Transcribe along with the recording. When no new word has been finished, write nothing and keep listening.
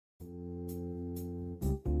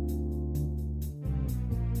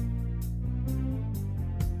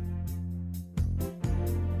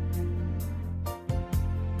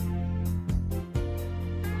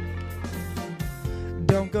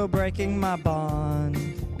don't go breaking my bond.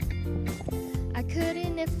 I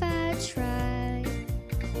couldn't if I tried.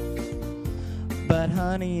 But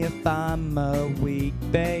honey, if I'm a weak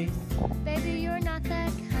babe, Baby, you're not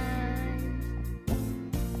that kind.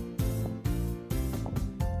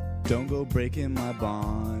 Don't go breaking my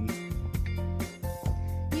bond.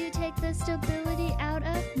 You take the stability out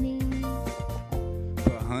of me.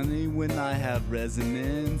 But honey, when I have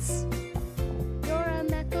resonance, You're a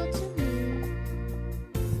methyl to me.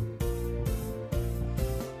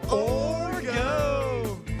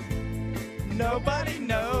 Orgo! Nobody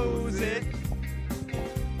knows it.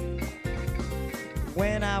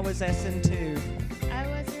 When I was SN2, I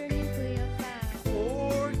was your nucleophile.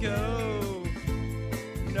 Orgo!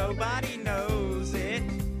 Nobody knows it.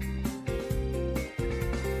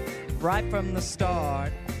 Right from the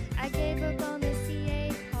start, I gave up on the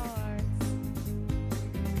CA parts.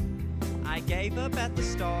 I gave up at the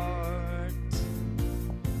start.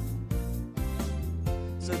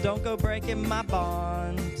 So don't go breaking my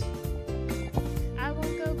bond. I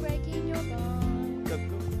won't go breaking your bond.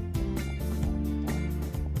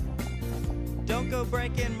 Don't go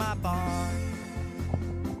breaking my bond.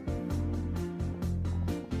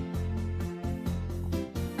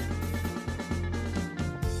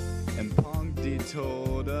 and Pongdy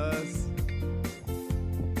told us,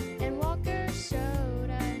 And Walker showed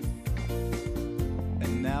us.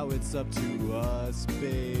 and now it's up to us,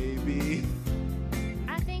 baby.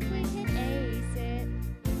 I think we can ace it.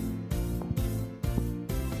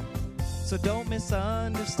 So don't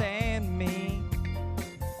misunderstand me.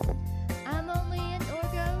 I'm only an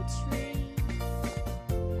Orgo tree.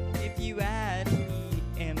 If you add heat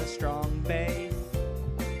and a strong base,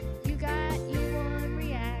 You got E1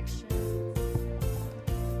 reactions.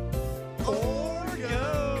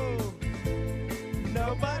 Orgo!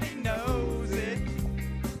 Nobody knows it.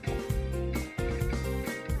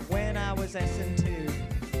 When I was SN2,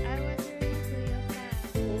 I was your nucleophile.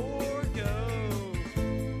 Orgo!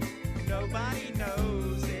 Nobody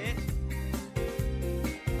knows it.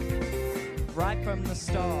 Right from the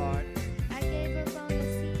start, I gave up on the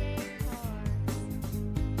CA parts.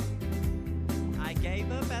 I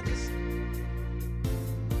gave up at the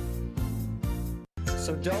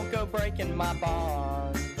So don't go breaking my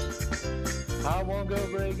bond. I won't go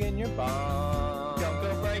breaking your bond. Don't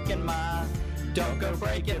go breaking my. Don't go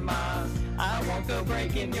breaking my. I won't go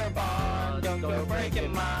breaking your bond. Don't go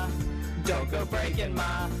breaking my. Don't go breaking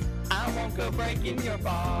my. I won't go breaking your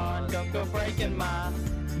bond. Don't go breaking my.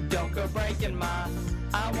 Don't go breaking my.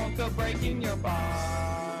 I won't go breaking your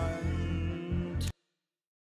bond.